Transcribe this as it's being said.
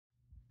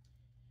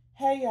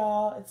Hey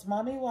y'all, it's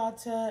Mami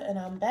Wata and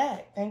I'm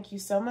back. Thank you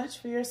so much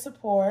for your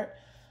support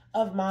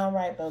of Mind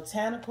Right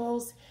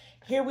Botanicals.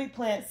 Here we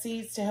plant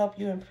seeds to help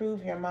you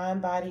improve your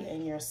mind, body,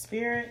 and your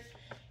spirit.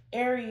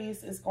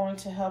 Aries is going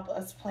to help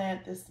us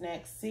plant this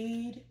next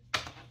seed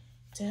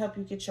to help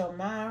you get your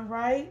mind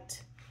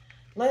right.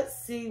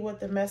 Let's see what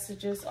the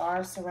messages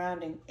are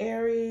surrounding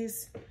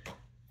Aries.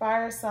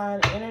 Fire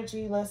sign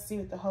energy. Let's see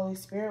what the Holy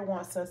Spirit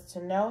wants us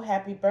to know.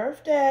 Happy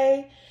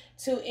birthday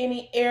to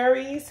any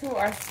Aries who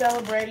are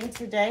celebrating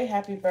today.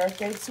 Happy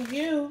birthday to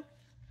you.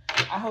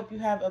 I hope you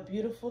have a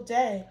beautiful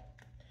day.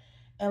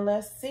 And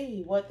let's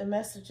see what the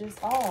messages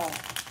are.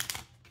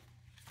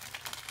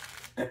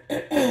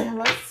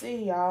 Let's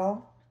see,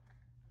 y'all.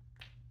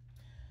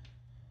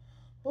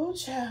 Oh,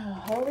 child.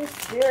 Holy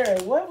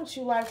Spirit, what would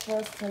you like for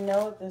us to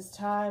know at this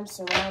time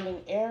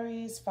surrounding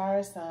Aries,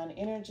 fire sign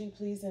energy,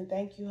 please? And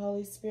thank you,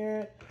 Holy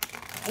Spirit.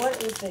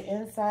 What is the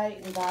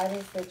insight and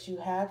guidance that you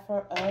have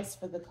for us,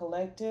 for the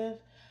collective?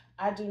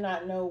 I do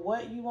not know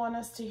what you want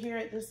us to hear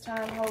at this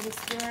time, Holy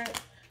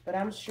Spirit, but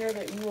I'm sure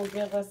that you will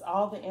give us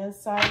all the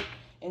insight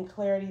and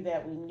clarity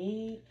that we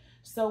need.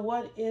 So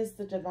what is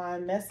the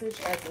divine message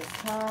at this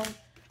time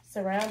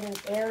surrounding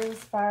Aries,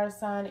 fire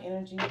sign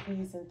energy,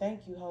 please? And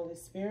thank you, Holy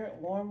Spirit.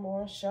 One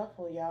more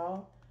shuffle,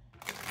 y'all.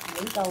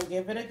 We're going to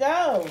give it a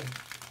go.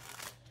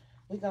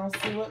 We're going to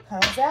see what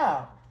comes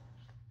out.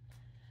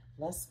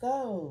 Let's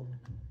go.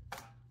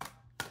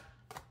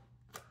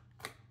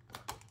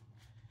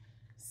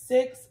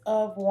 Six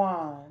of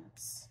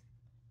Wands.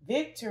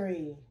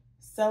 Victory.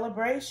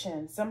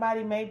 Celebration.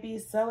 Somebody may be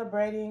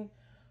celebrating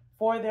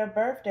for their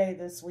birthday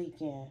this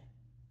weekend.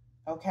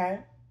 Okay?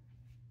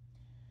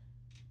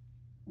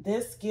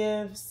 This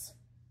gives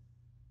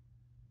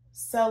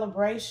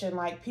celebration,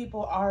 like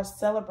people are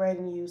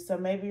celebrating you. So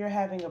maybe you're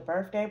having a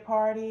birthday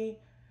party,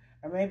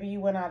 or maybe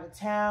you went out of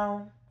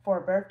town for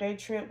a birthday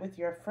trip with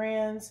your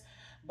friends,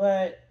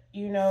 but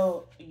you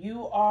know,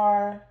 you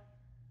are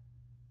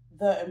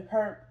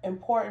the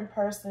important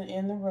person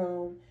in the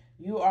room.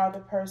 You are the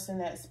person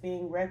that's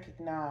being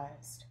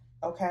recognized,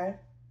 okay?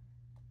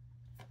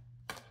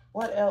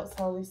 What else,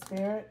 Holy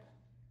Spirit?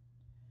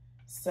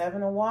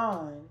 Seven of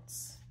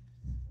Wands.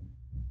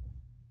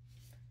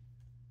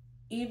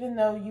 Even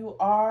though you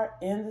are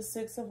in the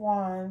Six of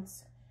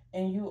Wands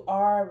and you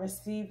are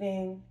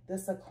receiving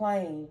this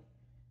acclaim,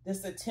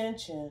 this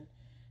attention,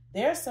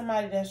 there's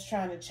somebody that's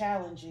trying to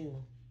challenge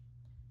you,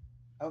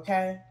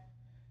 okay?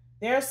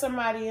 There's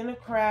somebody in the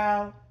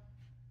crowd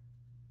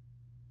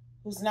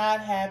who's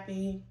not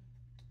happy,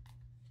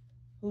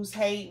 who's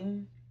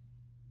hating,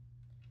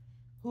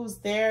 who's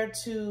there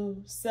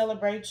to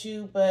celebrate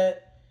you,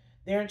 but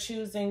they're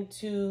choosing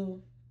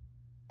to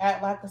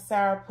act like a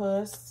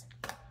sourpuss.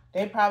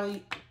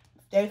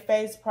 Their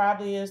face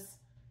probably is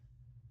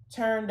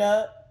turned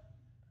up.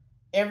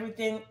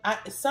 Everything,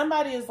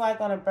 somebody is like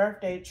on a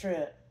birthday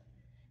trip,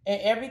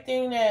 and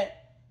everything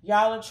that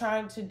y'all are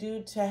trying to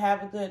do to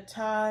have a good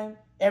time,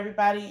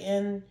 everybody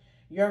in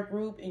your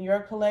group, in your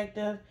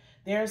collective,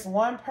 there's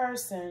one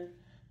person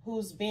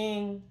who's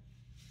being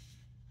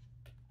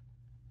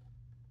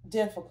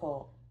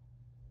difficult,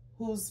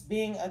 who's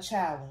being a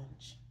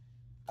challenge,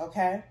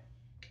 okay?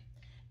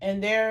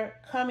 And they're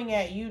coming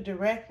at you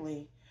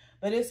directly,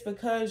 but it's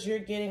because you're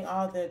getting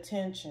all the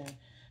attention.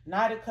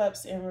 Knight of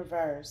Cups in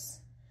reverse.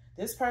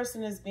 This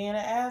person is being an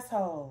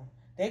asshole.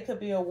 They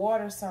could be a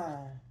water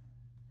sign.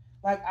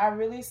 Like, I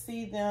really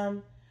see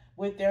them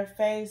with their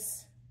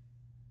face,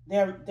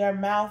 their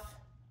mouth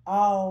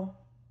all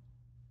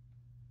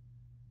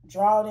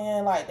drawn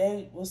in like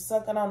they was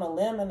sucking on a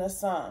lemon or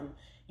something.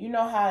 You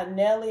know how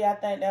Nelly, I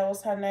think that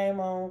was her name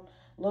on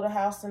Little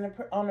House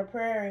on the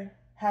Prairie,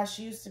 how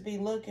she used to be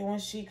looking when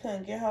she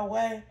couldn't get her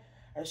way,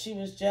 or she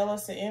was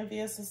jealous or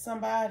envious of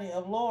somebody,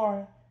 of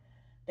Laura.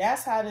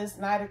 That's how this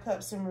Knight of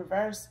Cups in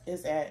reverse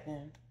is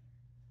acting.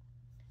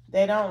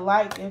 They don't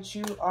like that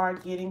you are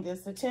getting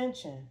this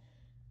attention.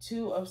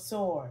 Two of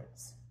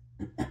Swords.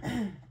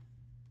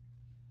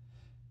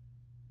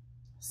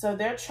 So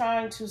they're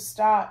trying to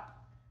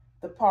stop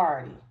the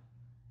party.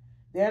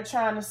 They're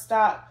trying to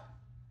stop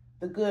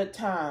the good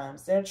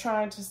times. They're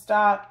trying to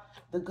stop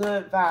the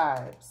good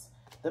vibes.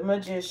 The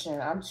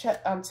Magician.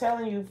 I'm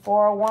telling you,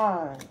 Four of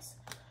Wands.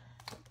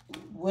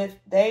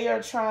 They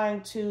are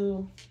trying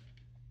to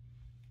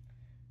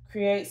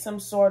create some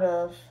sort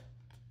of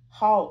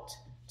halt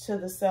to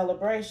the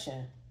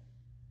celebration.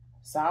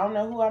 So I don't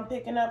know who I'm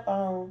picking up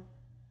on,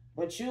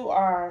 but you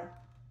are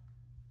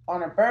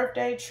on a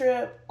birthday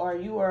trip, or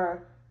you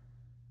are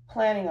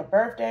planning a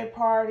birthday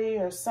party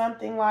or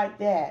something like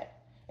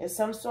that. It's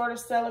some sort of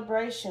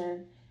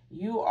celebration.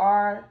 You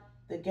are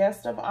the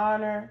guest of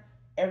honor.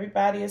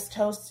 Everybody is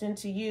toasting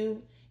to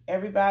you.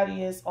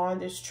 Everybody is on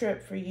this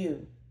trip for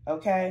you,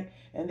 okay?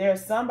 And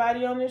there's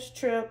somebody on this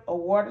trip, a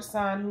water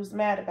sign, who's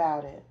mad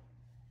about it.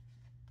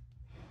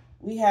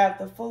 We have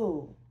the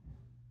Fool.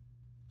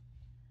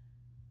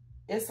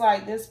 It's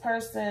like this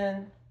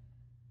person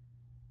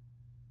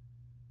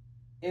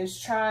is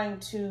trying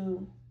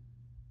to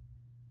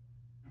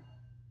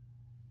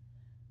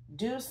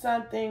do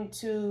something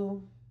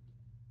to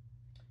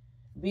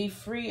Be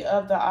free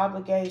of the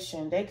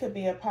obligation. They could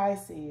be a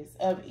Pisces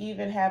of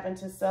even having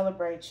to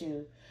celebrate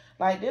you.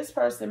 Like this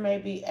person may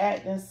be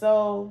acting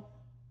so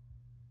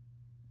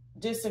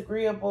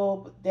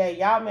disagreeable that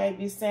y'all may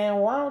be saying,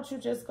 why don't you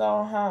just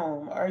go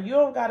home? Or you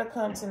don't got to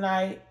come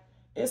tonight.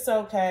 It's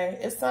okay.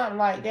 It's something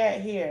like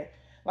that here.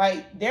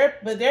 Like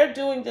they're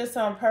doing this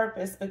on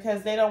purpose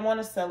because they don't want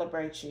to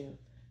celebrate you.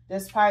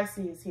 This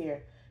Pisces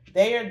here.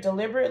 They are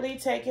deliberately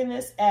taking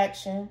this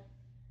action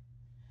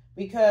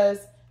because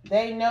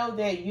they know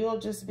that you'll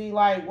just be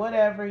like,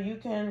 whatever, you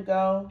can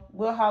go.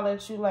 We'll holler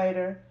at you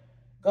later.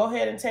 Go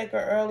ahead and take an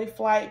early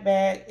flight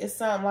back. It's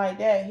something like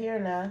that here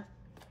now.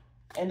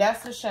 And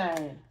that's a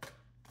shame.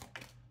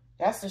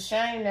 That's a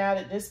shame now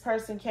that this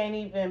person can't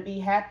even be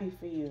happy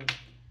for you.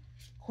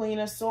 Queen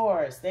of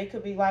Swords. They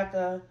could be like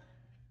a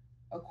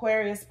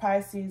Aquarius,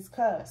 Pisces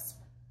cusp.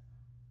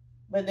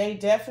 But they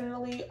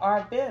definitely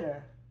are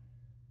bitter.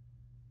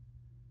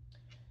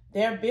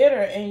 They're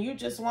bitter and you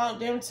just want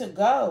them to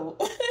go.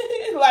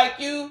 Like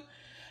you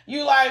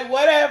like,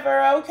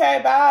 whatever, okay,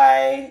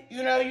 bye.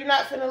 You know, you're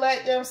not finna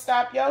let them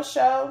stop your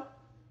show.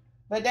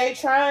 But they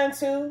trying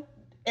to.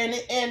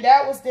 And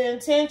that was the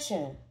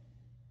intention.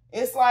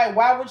 It's like,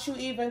 why would you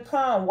even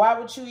come? Why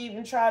would you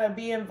even try to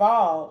be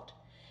involved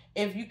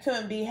if you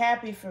couldn't be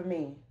happy for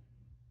me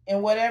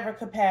in whatever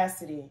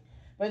capacity?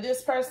 But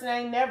this person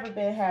ain't never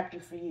been happy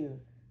for you.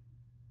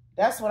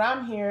 That's what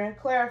I'm hearing.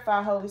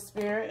 Clarify, Holy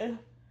Spirit.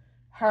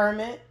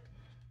 Hermit.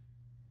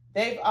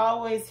 They've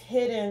always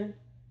hidden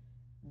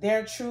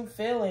their true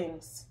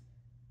feelings,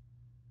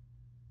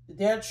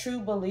 their true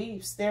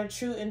beliefs, their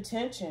true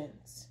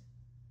intentions.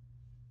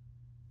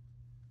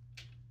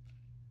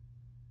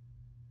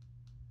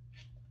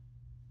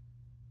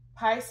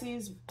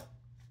 Pisces,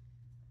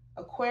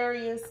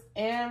 Aquarius,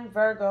 and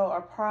Virgo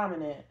are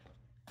prominent.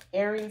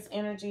 Aries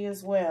energy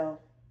as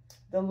well.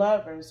 The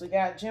Lovers. We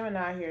got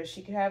Gemini here.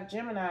 She could have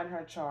Gemini in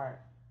her chart.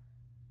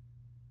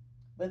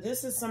 But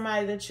this is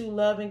somebody that you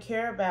love and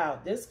care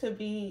about. This could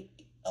be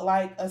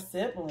like a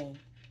sibling,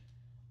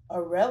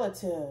 a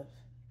relative.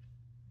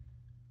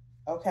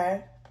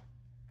 Okay?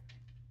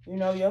 You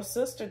know, your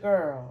sister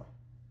girl.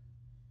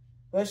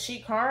 But she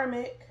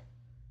karmic.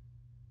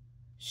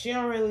 She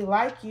don't really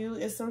like you.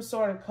 It's some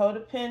sort of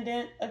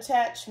codependent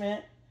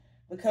attachment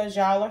because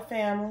y'all are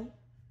family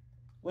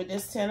with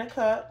this 10 of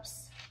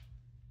Cups.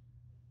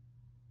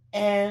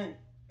 And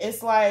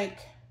it's like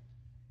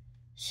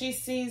she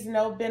sees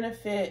no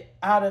benefit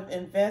out of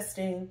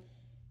investing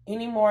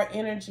any more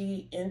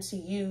energy into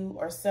you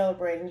or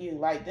celebrating you.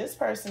 Like this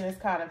person is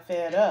kind of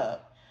fed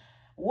up.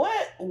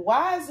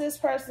 Why is this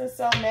person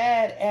so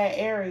mad at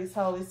Aries,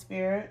 Holy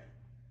Spirit?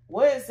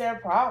 What is their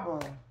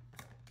problem?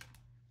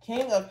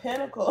 King of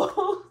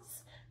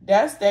Pentacles.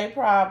 That's their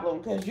problem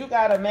because you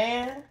got a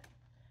man.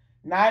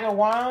 Knight of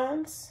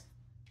Wands.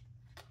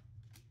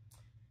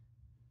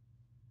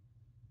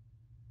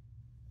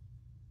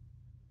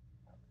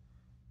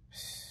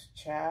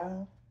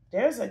 Child.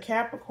 There's a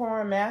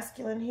Capricorn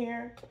masculine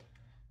here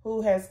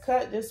who has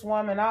cut this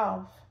woman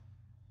off,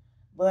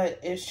 but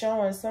is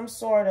showing some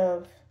sort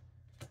of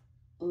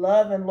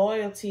love and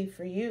loyalty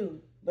for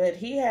you. But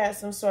he has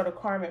some sort of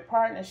karmic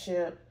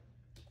partnership.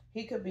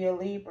 He could be a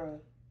Libra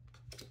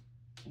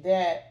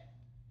that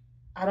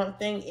I don't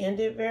think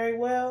ended very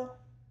well.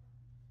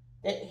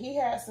 That he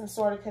has some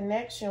sort of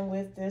connection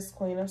with this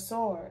Queen of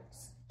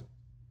Swords.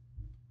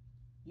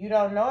 You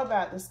don't know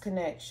about this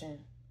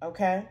connection,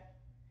 okay?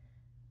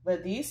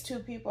 But these two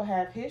people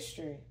have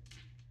history.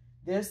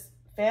 This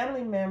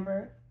family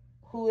member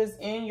who is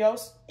in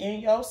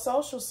your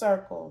social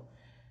circle,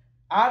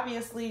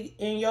 obviously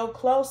in your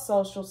close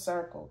social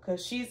circle,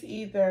 because she's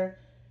either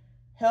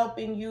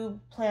helping you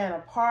plan a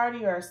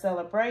party or a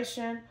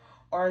celebration,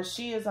 or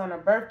she is on a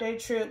birthday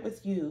trip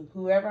with you,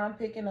 whoever I'm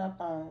picking up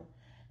on.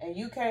 And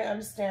you can't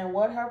understand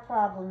what her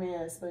problem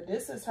is, but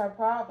this is her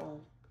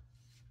problem.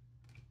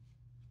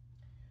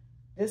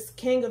 This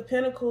King of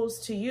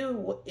Pentacles to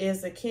you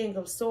is a King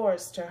of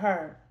Swords to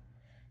her.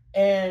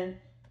 And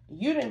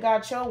you done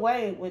got your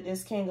way with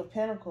this King of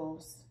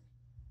Pentacles.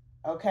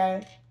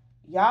 Okay?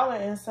 Y'all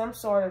are in some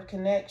sort of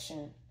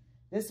connection.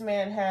 This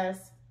man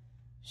has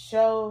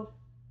showed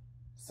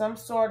some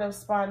sort of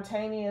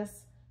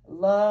spontaneous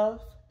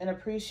love and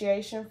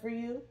appreciation for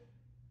you.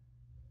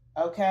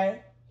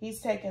 Okay? He's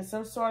taking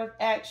some sort of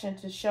action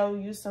to show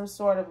you some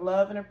sort of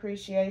love and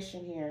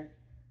appreciation here.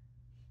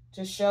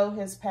 To show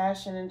his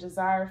passion and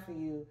desire for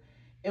you.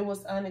 It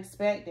was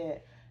unexpected.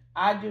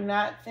 I do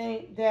not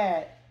think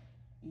that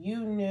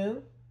you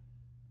knew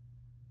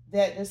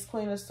that this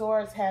Queen of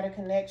Swords had a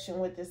connection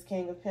with this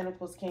King of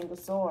Pentacles, King of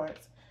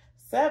Swords.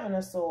 7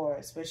 of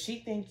Swords. But she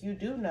think you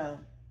do know.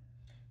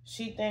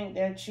 She think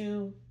that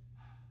you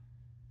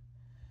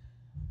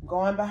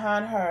going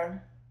behind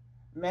her,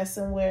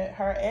 messing with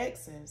her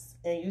exes,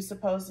 and you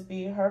supposed to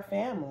be her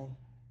family.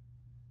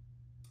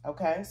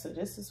 Okay, so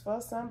this is for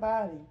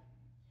somebody.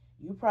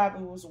 You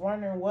probably was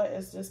wondering what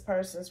is this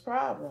person's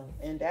problem,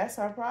 and that's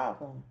her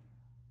problem.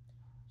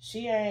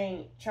 She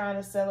ain't trying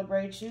to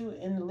celebrate you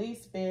in the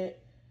least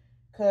bit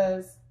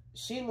because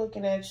she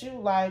looking at you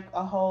like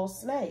a whole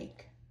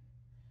snake.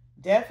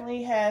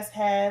 Definitely has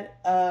had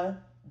a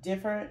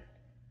different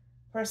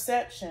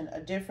perception, a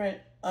different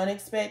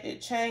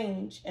unexpected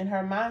change in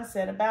her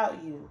mindset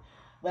about you.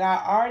 But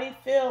I already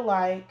feel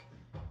like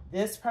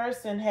this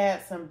person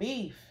had some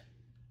beef.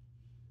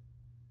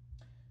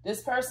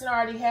 This person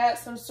already had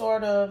some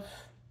sort of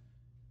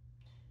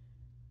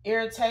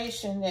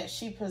irritation that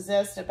she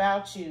possessed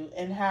about you,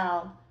 and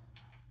how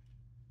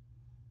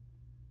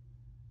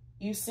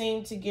you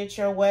seem to get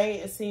your way.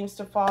 It seems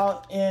to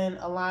fall in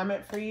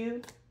alignment for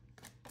you.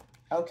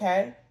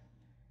 Okay.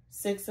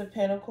 Six of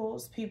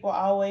Pentacles. People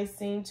always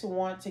seem to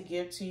want to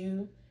give to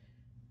you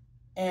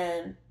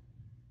and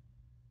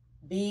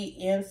be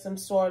in some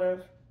sort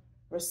of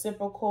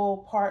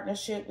reciprocal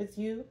partnership with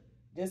you.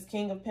 This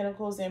King of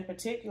Pentacles in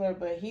particular,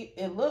 but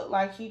it looked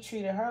like he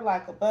treated her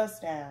like a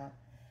bust down.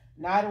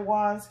 Knight of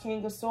Wands,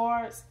 King of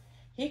Swords.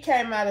 He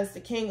came out as the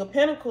King of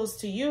Pentacles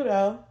to you,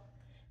 though,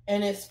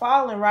 and it's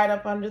falling right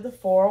up under the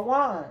Four of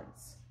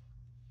Wands.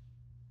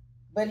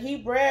 But he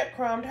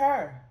breadcrumbed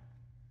her.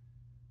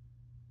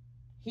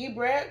 He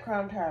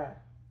breadcrumbed her.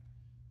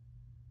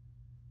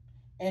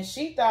 And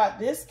she thought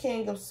this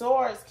King of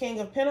Swords, King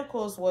of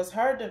Pentacles, was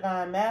her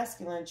divine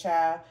masculine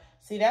child.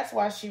 See, that's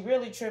why she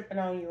really tripping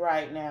on you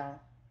right now.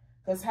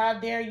 Because how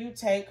dare you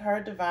take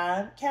her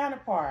divine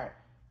counterpart?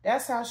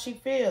 That's how she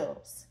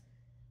feels.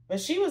 But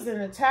she was in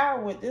the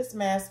tower with this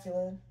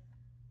masculine.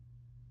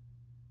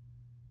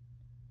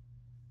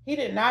 He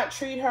did not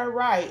treat her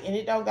right, and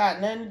it don't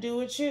got nothing to do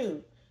with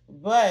you.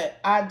 But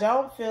I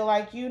don't feel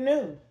like you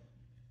knew.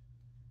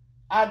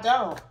 I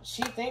don't.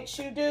 She thinks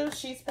you do.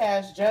 She's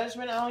passed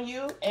judgment on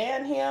you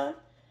and him.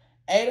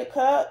 Eight of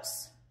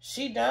Cups.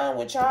 She done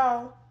with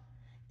y'all.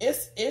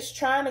 It's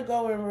trying to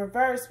go in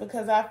reverse,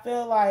 because I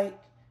feel like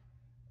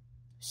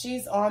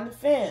she's on the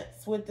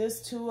fence with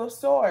this Two of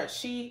Swords.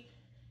 She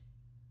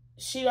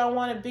don't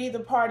want to be the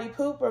party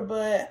pooper,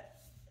 but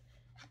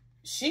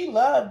she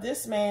loved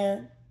this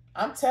man.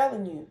 I'm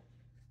telling you.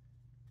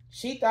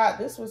 She thought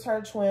this was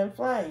her twin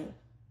flame.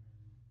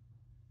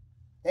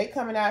 They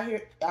coming out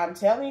here. I'm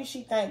telling you,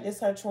 she think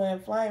this her twin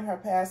flame, her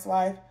past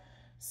life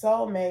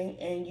soulmate,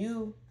 and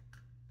you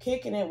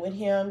kicking it with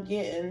him,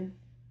 getting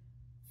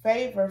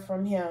favor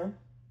from him,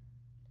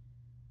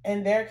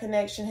 and their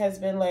connection has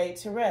been laid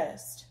to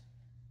rest.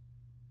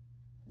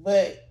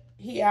 But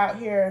he out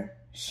here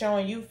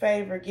showing you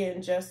favor,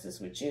 getting justice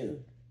with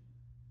you.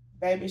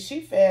 Baby, she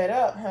fed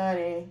up,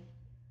 honey.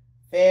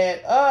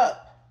 Fed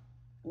up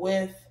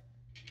with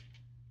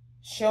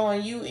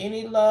showing you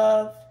any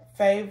love,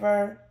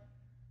 favor,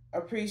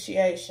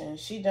 appreciation.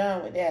 She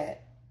done with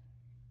that.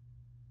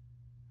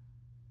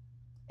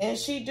 And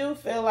she do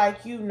feel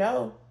like you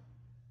know.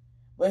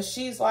 But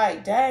she's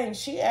like, dang,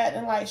 she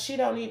acting like she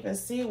don't even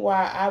see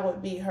why I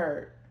would be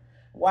hurt.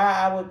 Why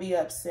I would be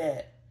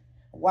upset.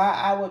 Why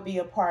I would be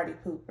a party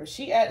pooper.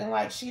 She acting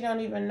like she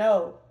don't even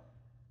know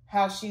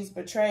how she's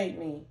betrayed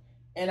me.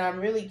 And I'm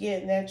really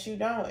getting that you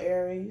don't,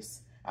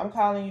 Aries. I'm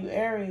calling you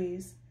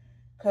Aries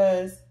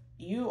because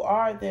you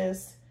are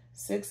this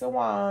Six of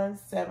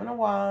Wands, Seven of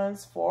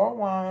Wands, Four of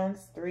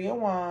Wands, Three of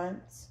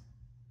Wands.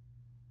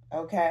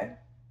 Okay?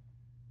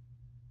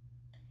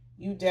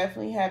 You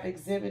definitely have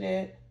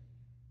exhibited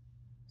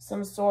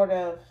some sort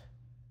of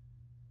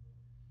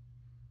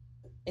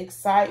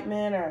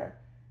excitement, or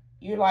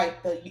you're like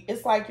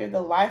it's like you're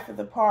the life of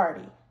the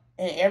party.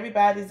 And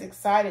everybody's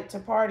excited to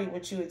party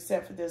with you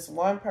except for this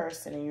one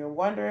person, and you're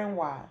wondering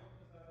why.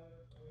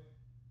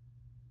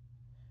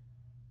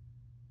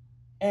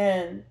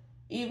 And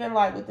even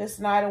like with this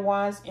Knight of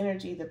Wands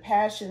energy, the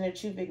passion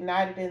that you've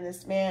ignited in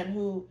this man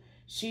who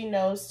she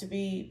knows to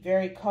be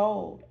very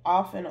cold.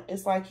 Often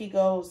it's like he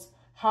goes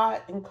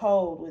hot and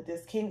cold with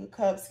this King of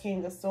Cups,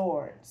 King of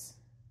Swords.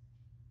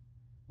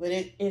 But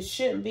it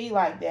shouldn't be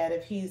like that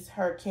if he's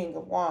her King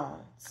of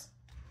Wands.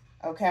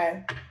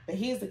 Okay? But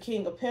he's the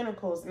King of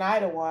Pentacles,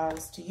 Knight of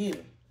Wands to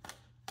you.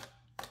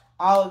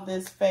 All of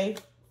this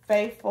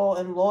faithful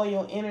and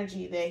loyal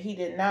energy that he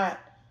did not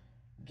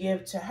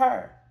give to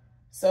her.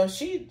 So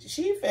she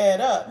fed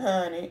up,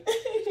 honey.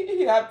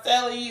 I'm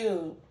telling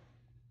you.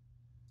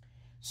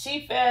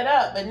 She fed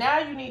up. But now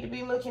you need to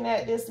be looking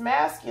at this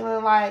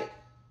masculine like,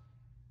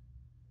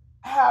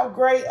 how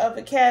great of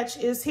a catch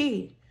is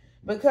he?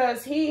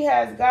 Because he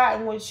has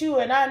gotten with you,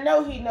 and I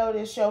know he know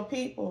this, your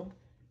people.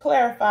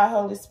 Clarify,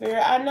 Holy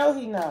Spirit. I know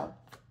he know.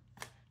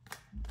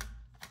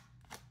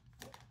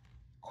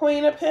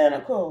 Queen of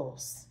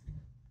Pentacles.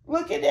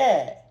 Look at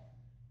that.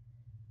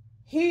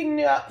 He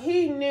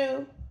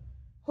knew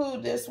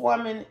who this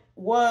woman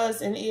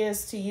was and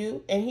is to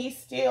you, and he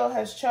still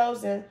has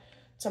chosen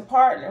to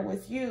partner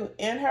with you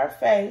in her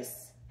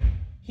face.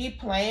 He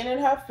playing in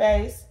her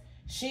face.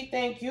 She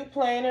think you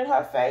playing in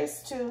her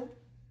face too.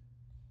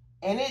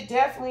 And it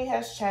definitely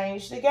has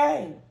changed the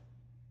game.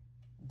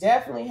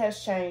 Definitely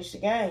has changed the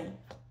game.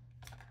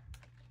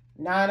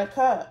 Nine of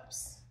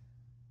Cups.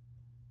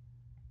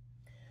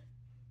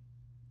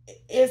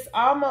 It's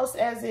almost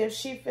as if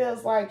she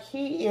feels like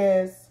he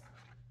is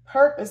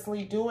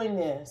purposely doing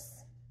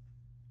this.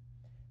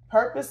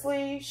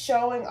 purposely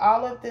showing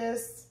all of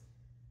this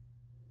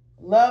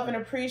love and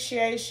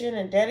appreciation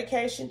and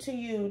dedication to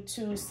you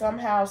to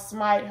somehow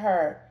smite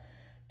her,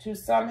 to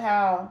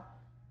somehow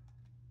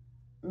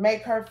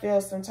make her feel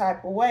some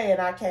type of way.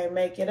 And I can't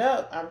make it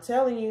up. I'm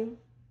telling you.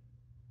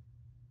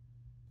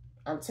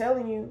 I'm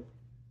telling you.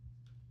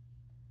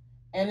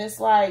 And it's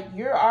like,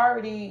 you're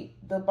already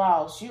the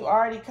boss. You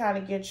already kind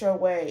of get your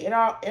way. It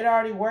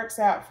already works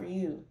out for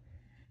you.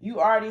 You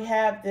already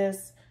have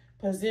this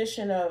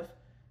position of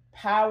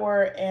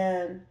power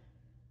and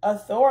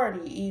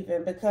authority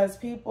even, because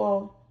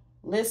people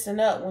listen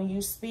up when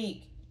you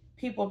speak.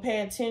 People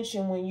pay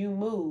attention when you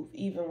move,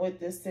 even with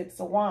this Six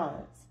of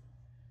Wands.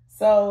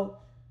 So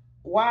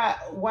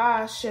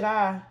why should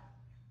I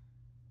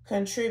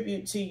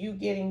contribute to you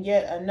getting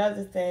yet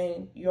another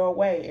thing your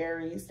way,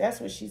 Aries? That's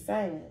what she's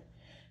saying.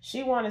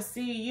 She want to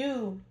see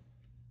you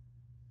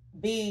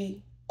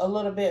be a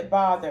little bit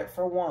bothered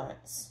for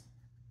once.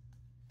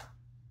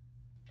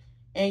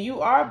 And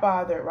you are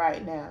bothered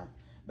right now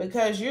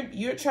because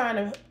you're trying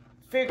to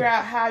figure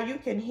out how you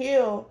can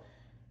heal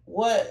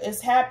what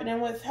is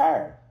happening with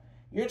her.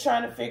 You're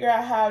trying to figure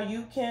out how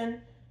you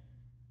can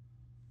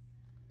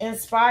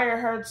inspire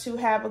her to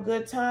have a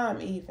good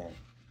time even.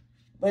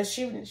 But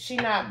she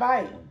not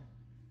biting.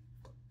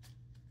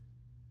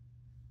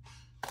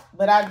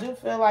 But I do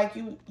feel like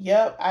you,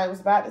 yep, I was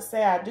about to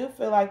say, I do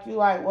feel like you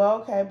like,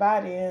 well, okay, bye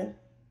then.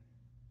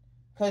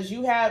 Because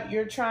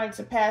you're trying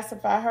to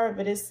pacify her,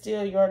 but it's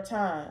still your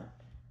time.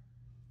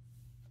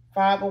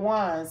 Five of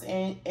Wands.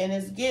 And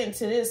it's getting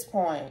to this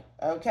point,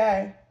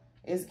 okay?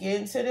 It's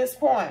getting to this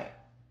point.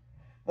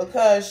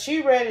 Because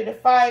she ready to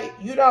fight.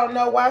 You don't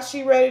know why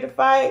she ready to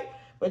fight,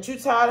 but you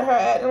tired of her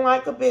acting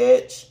like a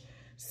bitch.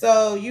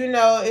 So, you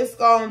know, it's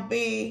going to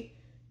be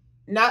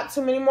not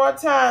too many more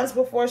times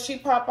before she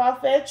pop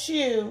off at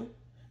you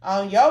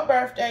on your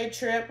birthday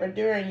trip or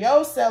during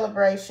your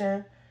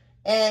celebration.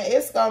 And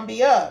it's going to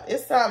be up.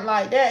 It's something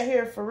like that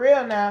here for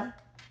real now.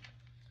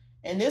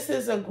 And this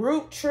is a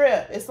group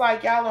trip. It's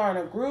like y'all are on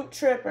a group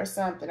trip or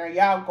something. Or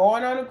y'all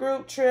going on a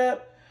group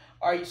trip.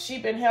 Or she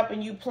been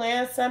helping you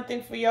plan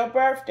something for your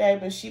birthday,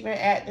 but she been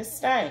acting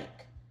stank.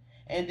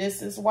 And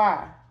this is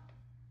why.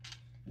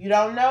 You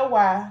don't know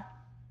why.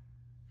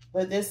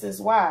 But this is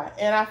why.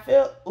 And I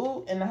feel,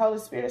 ooh, and the Holy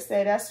Spirit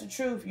say that's the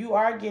truth. You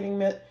are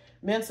getting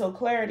mental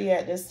clarity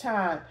at this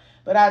time.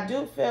 But I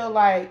do feel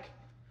like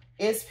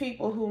it's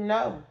people who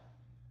know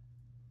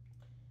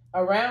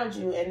around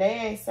you and they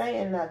ain't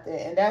saying nothing.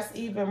 And that's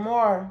even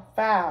more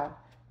foul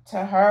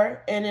to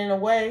her. And in a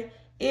way,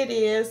 it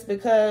is,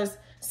 because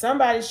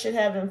somebody should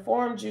have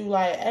informed you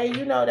like, hey,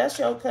 you know, that's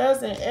your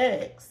cousin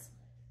X.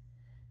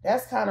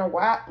 That's kind of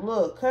wild.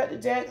 Look, cut the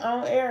deck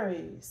on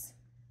Aries.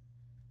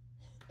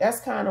 That's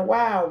kind of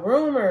wild.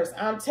 Rumors.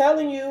 I'm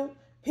telling you,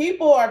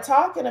 people are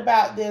talking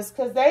about this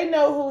because they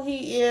know who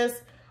he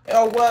is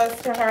or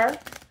was to her.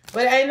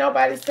 But ain't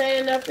nobody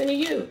saying nothing to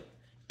you.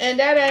 And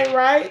that ain't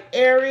right,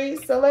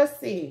 Aries. So let's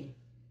see.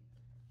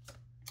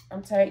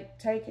 I'm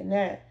taking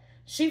that.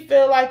 She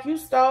feel like you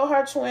stole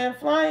her twin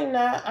flame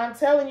now. I'm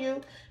telling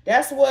you,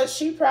 that's what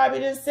she probably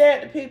just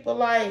said to people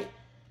like,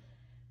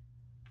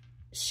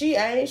 she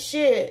ain't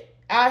shit.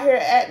 Out here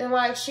acting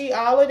like she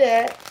all of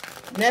that.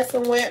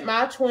 Messing with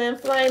my twin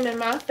flame in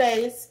my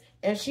face.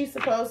 And she's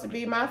supposed to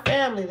be my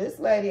family. This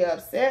lady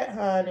upset,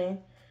 honey.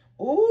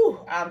 Ooh,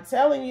 I'm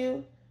telling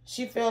you.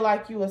 She feel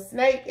like you a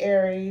snake,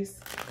 Aries.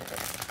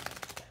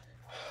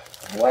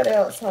 What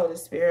else, Holy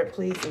Spirit,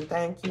 please and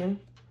thank you.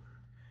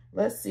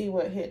 Let's see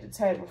what hit the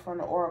table from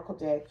the Oracle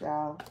deck,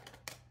 y'all.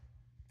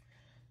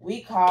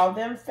 We call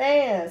them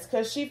fans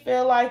because she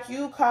feel like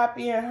you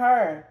copying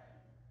her.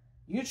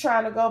 You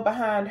trying to go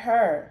behind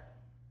her.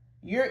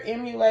 You're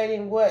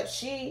emulating what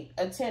she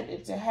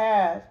attempted to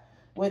have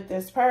with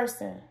this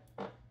person.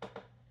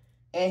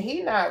 And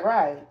he not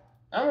right.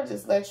 I'm going to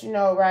just let you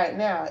know right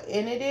now.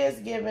 And it is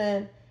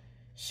given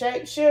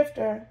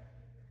shapeshifter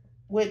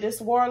with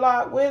this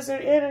warlock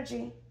wizard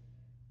energy.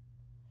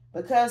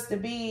 Because to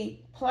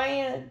be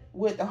playing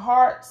with the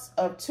hearts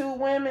of two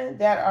women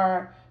that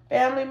are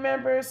family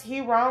members, he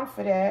wrong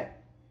for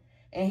that.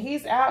 And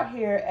he's out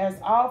here as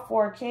all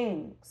four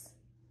kings.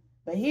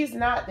 But he's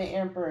not the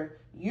emperor.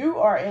 You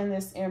are in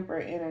this emperor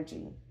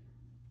energy.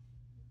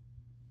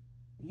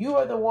 You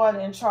are the one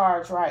in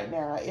charge right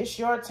now. It's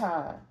your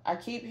time. I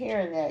keep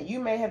hearing that. You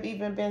may have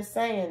even been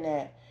saying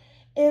that.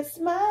 It's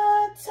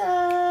my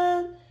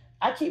time.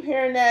 I keep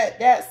hearing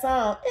that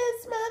song.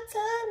 It's my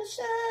time to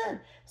shine.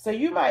 So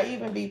you might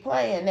even be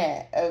playing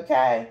that,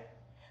 okay?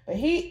 But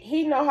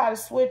he know how to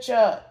switch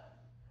up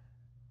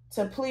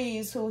to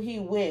please who he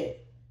with.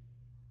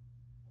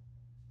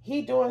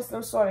 He doing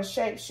some sort of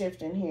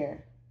shape-shifting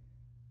here.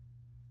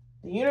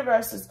 The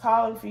universe is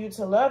calling for you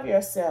to love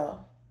yourself.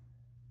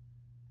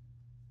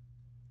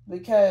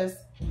 Because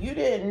you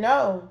didn't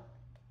know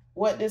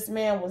what this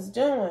man was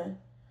doing.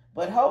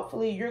 But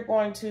hopefully you're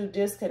going to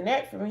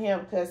disconnect from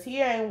him because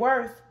he ain't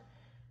worth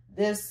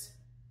this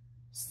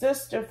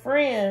sister,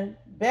 friend,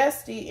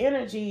 bestie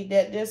energy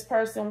that this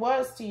person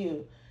was to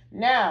you.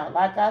 Now,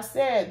 like I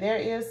said, there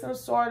is some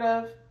sort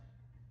of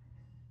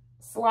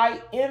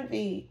slight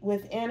envy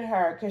within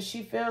her because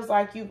she feels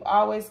like you've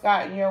always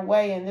gotten your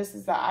way, and this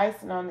is the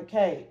icing on the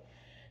cake.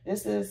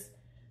 This is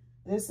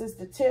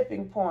the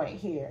tipping point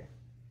here.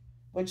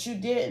 But you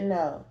didn't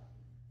know.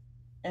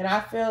 And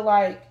I feel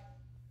like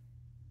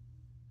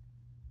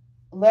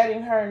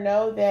letting her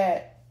know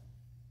that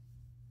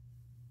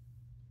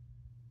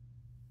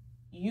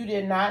you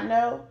did not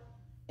know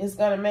is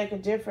going to make a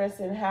difference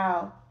in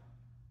how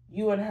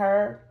you and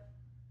her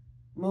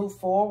move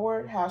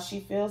forward, how she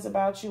feels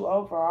about you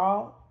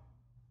overall.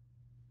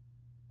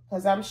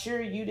 Because I'm sure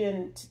you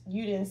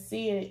didn't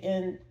see it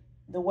in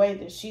the way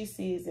that she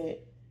sees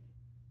it,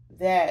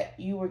 that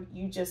you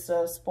just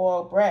a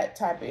spoiled brat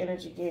type of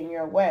energy getting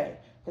your way.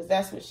 Because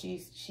that's what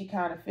she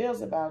kind of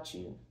feels about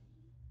you.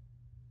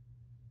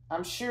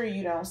 I'm sure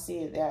you don't see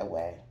it that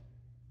way.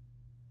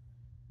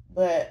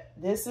 But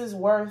this is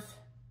worth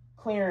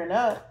clearing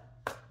up.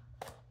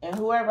 And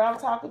whoever I'm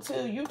talking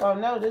to, you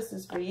gonna know this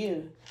is for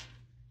you.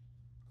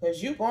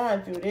 Because you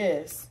going through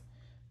this.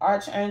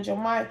 Archangel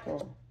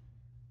Michael.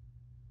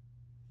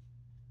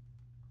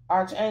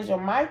 Archangel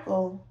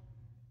Michael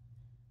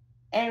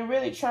ain't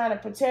really trying to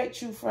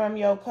protect you from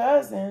your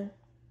cousin.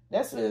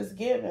 That's what it's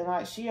giving,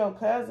 like she your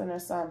cousin or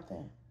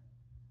something.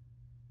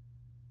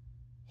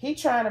 He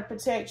trying to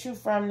protect you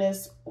from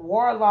this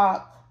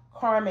warlock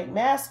karmic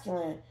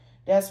masculine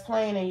that's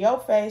playing in your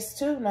face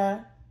too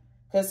now.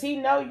 Because he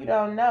know you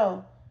don't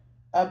know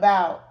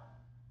about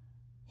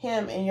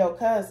him and your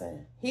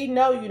cousin. He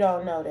know you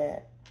don't know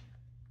that.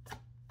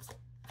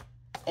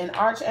 And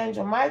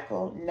Archangel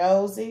Michael,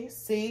 nosy,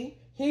 see?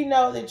 He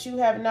know that you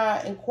have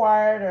not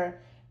inquired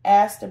or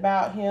asked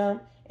about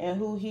him and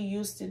who he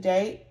used to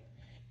date.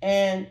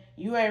 And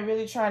you ain't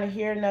really trying to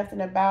hear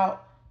nothing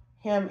about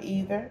him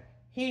either.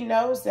 He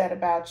knows that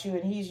about you,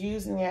 and he's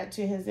using that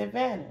to his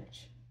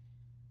advantage.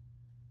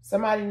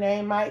 Somebody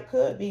named Mike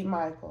could be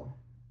Michael.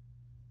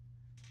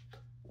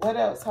 What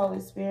else,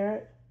 Holy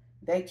Spirit?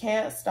 They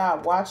can't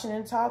stop watching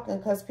and talking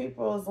because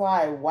people is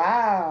like,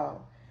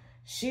 wow,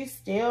 she's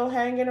still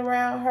hanging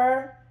around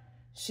her.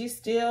 She's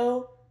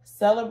still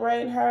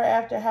celebrating her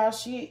after how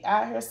she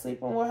out here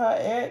sleeping with her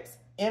ex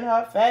in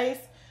her face.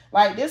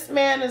 Like, this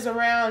man is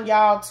around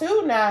y'all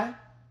too now.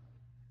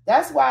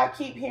 That's why I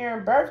keep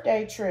hearing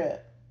birthday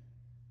trip.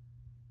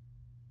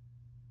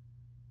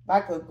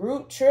 Like a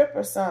group trip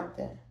or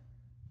something.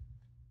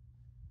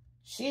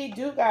 She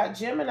do got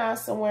Gemini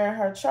somewhere in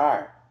her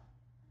chart.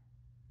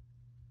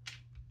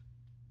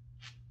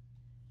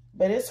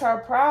 But it's her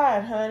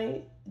pride,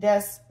 honey,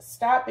 that's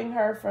stopping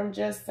her from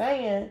just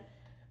saying,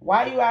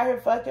 why you out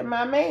here fucking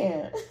my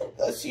man?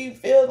 Because she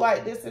feels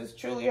like this is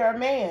truly her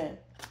man.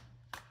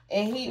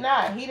 And he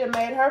not. He done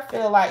made her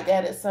feel like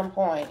that at some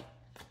point.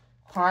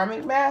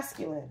 Karmic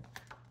masculine.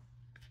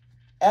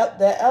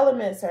 The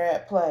elements are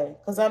at play.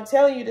 Because I'm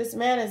telling you, this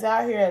man is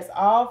out here as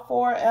all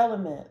four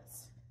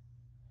elements.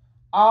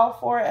 All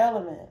four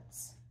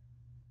elements.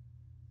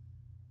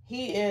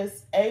 He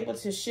is able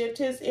to shift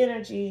his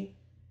energy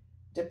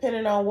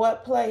depending on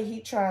what play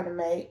he trying to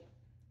make.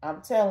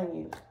 I'm telling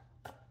you.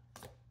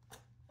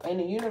 And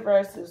the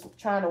universe is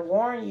trying to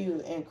warn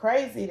you, and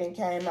crazy then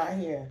came out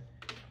here.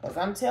 Because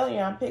I'm telling you,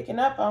 I'm picking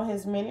up on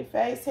his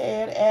many-faced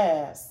head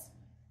ass.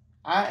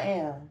 I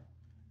am.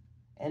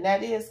 And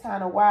that is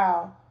kind of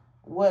wild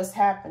what's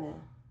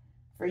happening.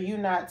 For you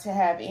not to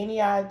have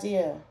any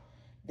idea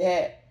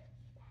that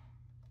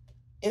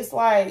it's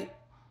like,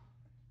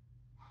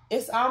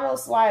 it's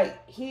almost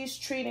like he's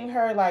treating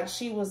her like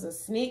she was a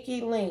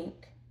sneaky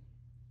link.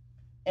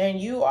 And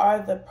you are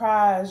the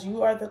prize.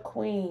 You are the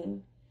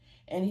queen.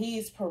 And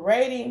he's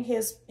parading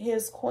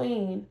his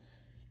queen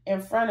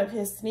in front of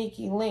his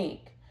sneaky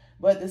link.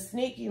 But the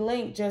sneaky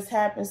link just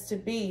happens to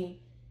be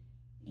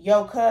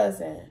your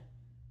cousin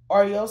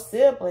or your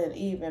sibling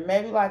even.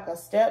 Maybe like a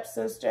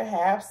stepsister,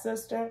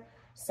 half-sister,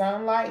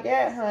 something like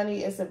that,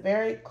 honey. It's a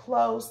very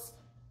close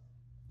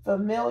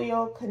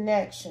familial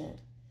connection.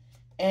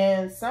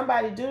 And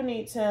somebody do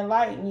need to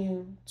enlighten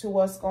you to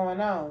what's going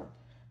on.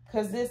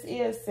 Because this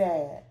is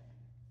sad.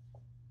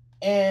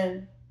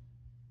 And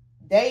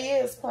they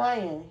is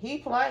playing. He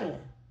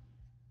playing.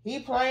 He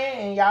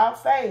playing in y'all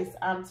face.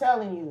 I'm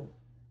telling you.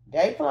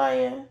 They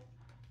playing.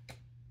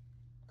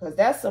 Because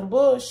that's some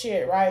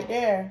bullshit right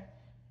there.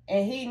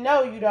 And he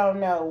know you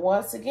don't know.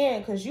 Once again,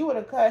 because you would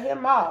have cut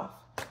him off.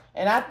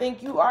 And I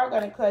think you are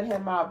going to cut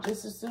him off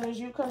just as soon as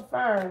you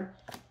confirm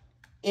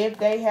if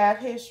they have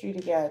history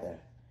together.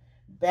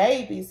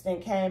 Babies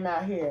then came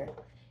out here.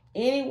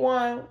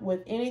 Anyone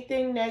with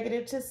anything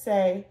negative to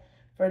say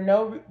for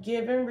no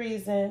given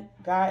reason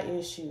got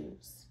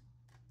issues.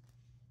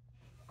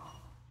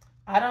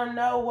 I don't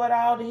know what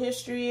all the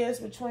history is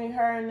between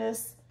her and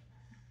this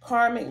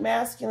karmic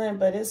masculine,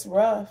 but it's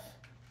rough.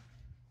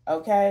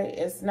 Okay?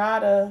 It's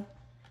not a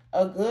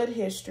good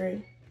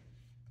history.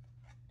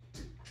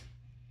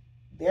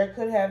 There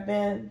could have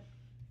been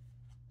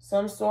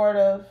some sort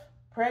of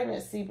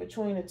pregnancy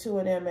between the two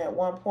of them at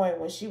one point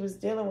when she was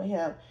dealing with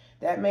him.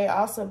 That may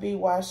also be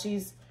why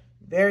she's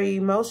very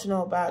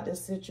emotional about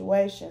this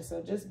situation.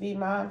 So just be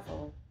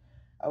mindful,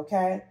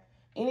 okay?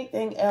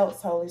 Anything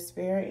else, Holy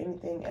Spirit?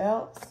 Anything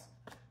else?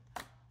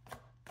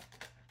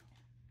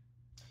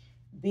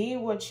 Be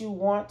what you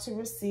want to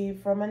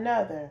receive from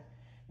another.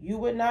 You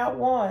would not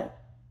want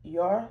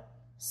your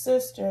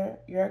sister,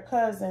 your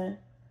cousin,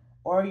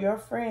 or your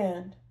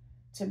friend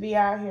to be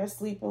out here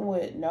sleeping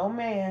with no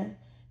man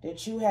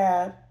that you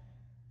have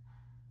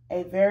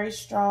a very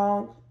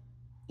strong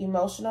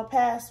emotional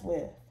past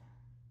with.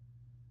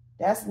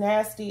 That's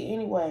nasty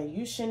anyway.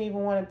 You shouldn't even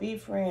want to be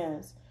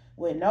friends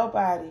with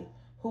nobody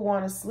who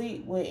want to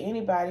sleep with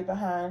anybody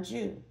behind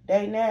you.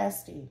 They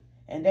nasty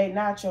and they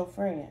not your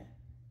friend.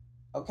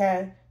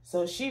 Okay?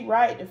 So she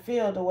right to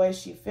feel the way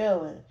she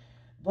feeling,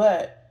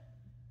 but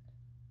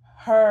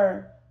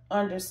her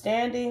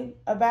understanding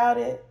about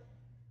it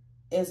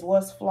is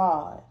what's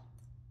flawed.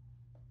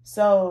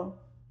 So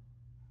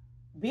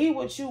be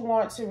what you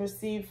want to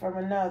receive from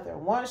another.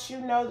 Once you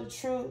know the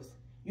truth,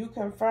 you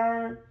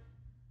confirm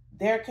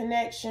their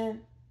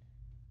connection,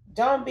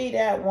 don't be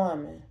that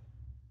woman,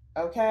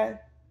 okay?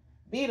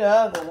 Be the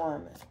other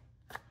woman.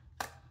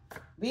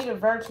 Be the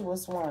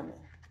virtuous woman.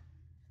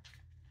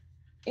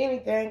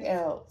 Anything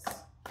else?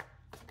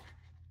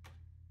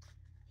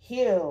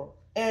 Heal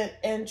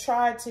and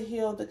try to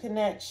heal the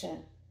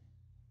connection.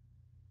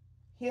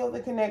 Heal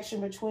the connection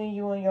between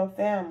you and your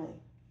family.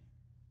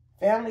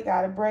 Family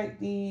got to break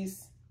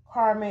these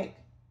karmic,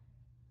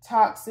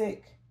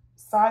 toxic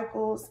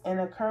cycles and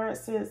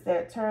occurrences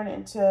that turn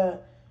into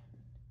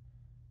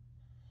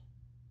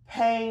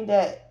pain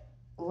that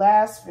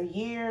lasts for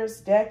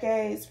years,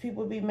 decades.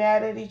 People be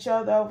mad at each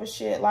other over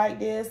shit like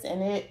this,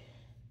 and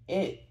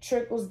it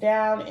trickles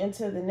down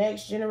into the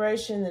next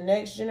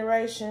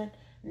generation,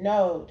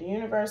 No, the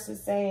universe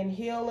is saying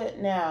heal it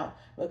now,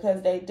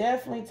 because they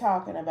definitely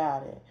talking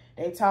about it.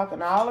 They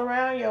talking all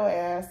around your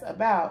ass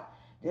about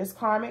this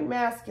karmic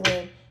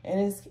masculine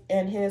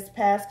and his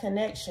past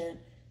connection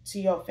to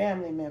your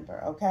family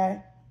member,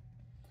 okay?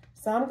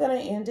 So I'm going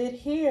to end it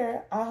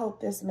here. I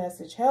hope this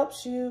message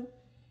helps you.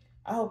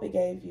 I hope it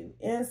gave you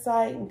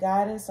insight and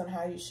guidance on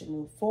how you should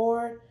move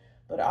forward.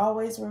 But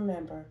always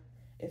remember,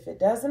 if it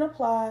doesn't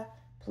apply,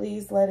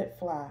 please let it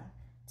fly.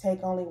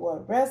 Take only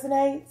what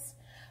resonates.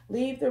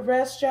 Leave the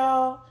rest,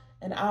 y'all.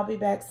 And I'll be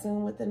back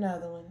soon with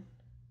another one.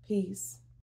 Peace.